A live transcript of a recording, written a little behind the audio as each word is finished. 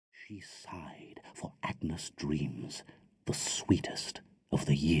She sighed for Agnes' dreams, the sweetest of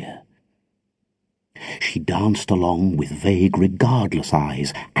the year. She danced along with vague, regardless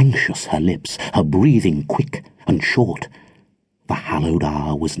eyes, anxious her lips, her breathing quick and short. The hallowed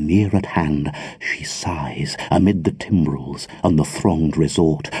hour was near at hand. She sighs amid the timbrels and the thronged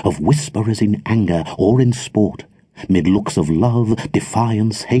resort of whisperers in anger or in sport, mid looks of love,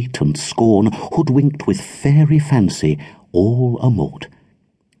 defiance, hate, and scorn, hoodwinked with fairy fancy, all amort,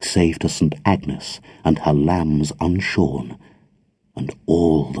 save to St. Agnes and her lambs unshorn, and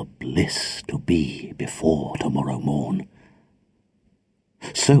all the bliss to be before tomorrow morn.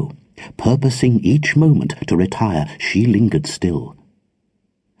 So, purposing each moment to retire, she lingered still.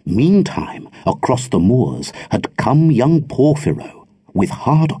 Meantime, across the moors had come young Porphyro, with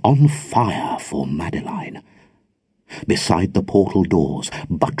heart on fire for Madeline. Beside the portal doors,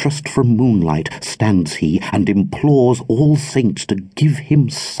 buttressed from moonlight, stands he and implores all saints to give him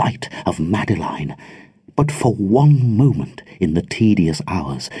sight of Madeline, but for one moment in the tedious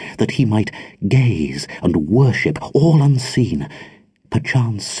hours, that he might gaze and worship all unseen,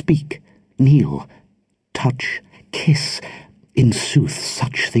 perchance speak, kneel, touch, kiss, in sooth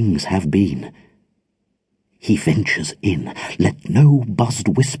such things have been. He ventures in, let no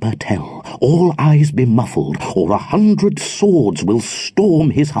buzzed whisper tell, all eyes be muffled, or 100 swords will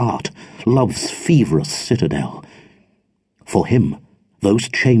storm his heart, love's feverous citadel. For him, those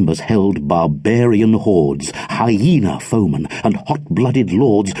chambers held barbarian hordes, hyena foemen, and hot-blooded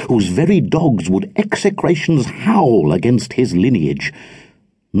lords whose very dogs would execrations howl against his lineage.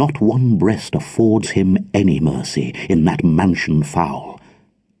 Not one breast affords him any mercy in that mansion foul,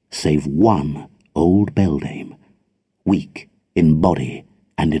 save one old beldame, weak in body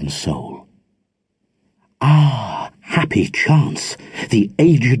and in soul. Ah, happy chance! The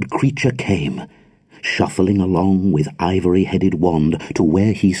aged creature came, shuffling along with ivory-headed wand to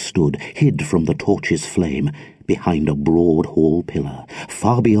where he stood, hid from the torch's flame, behind a broad hall pillar,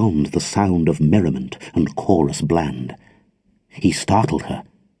 far beyond the sound of merriment and chorus bland. He startled her,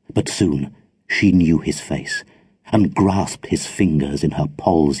 but soon she knew his face, and grasped his fingers in her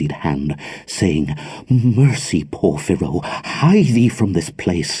palsied hand, saying, "Mercy, Porphyro, hie thee from this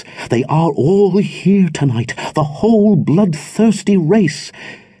place. They are all here tonight, the whole bloodthirsty race.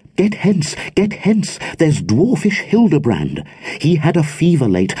 Get hence, there's dwarfish Hildebrand. He had a fever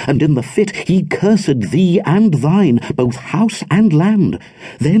late, and in the fit he cursed thee and thine, both house and land.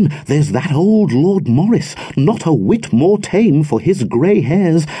 Then there's that old Lord Morris, not a whit more tame for his grey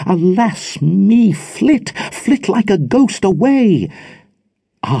hairs. Alas me, flit like a ghost away.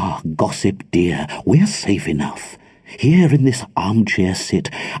 Ah, gossip dear, we're safe enough. Here in this armchair sit,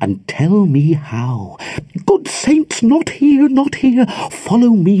 and tell me how. Good saints, not here, not here. Follow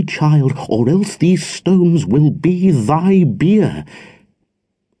me, child, or else these stones will be thy bier."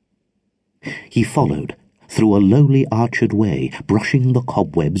 He followed, through a lowly arched way, brushing the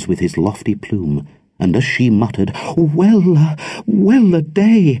cobwebs with his lofty plume, and as she muttered, well a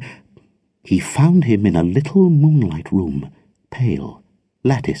day," he found him in a little moonlight room, pale,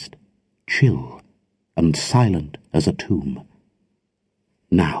 latticed, chill, and silent as a tomb.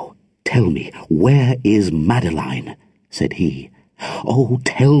 "Now, tell me, where is Madeline?" said he. "Oh,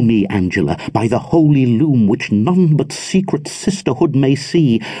 tell me, Angela, by the holy loom which none but secret sisterhood may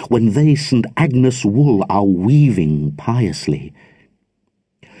see, when they St. Agnes' wool are weaving piously."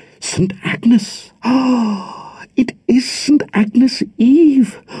 "St. Agnes! Ah, it is St. Agnes'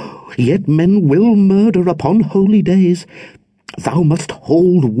 Eve! Yet men will murder upon holy days. Thou must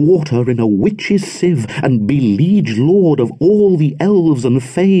hold water in a witch's sieve, and be liege lord of all the elves and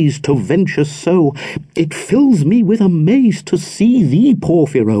fays to venture so. It fills me with amaze to see thee,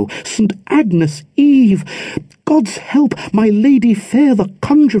 Porphyro, St. Agnes' Eve. God's help, my lady fair the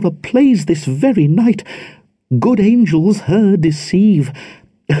conjurer plays this very night. Good angels her deceive.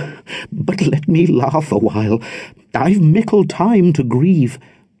 But let me laugh a while. I've mickle time to grieve."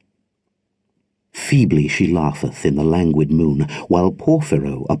 Feebly she laugheth in the languid moon, while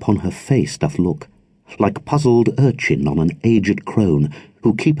Porphyro upon her face doth look, like puzzled urchin on an aged crone,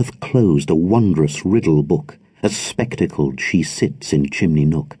 who keepeth closed a wondrous riddle book, as spectacled she sits in chimney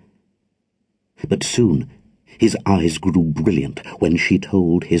nook. But soon his eyes grew brilliant when she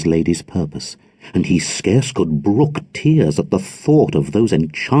told his lady's purpose, and he scarce could brook tears at the thought of those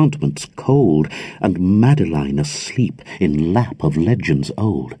enchantments cold, and Madeline asleep in lap of legends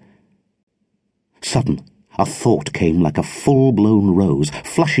old. Sudden, a thought came like a full-blown rose,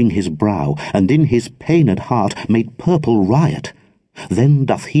 flushing his brow, and in his pained heart made purple riot. Then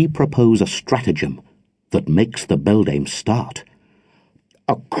doth he propose a stratagem that makes the beldame start.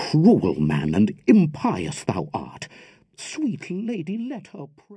 "A cruel man and impious thou art. Sweet lady, let her pray."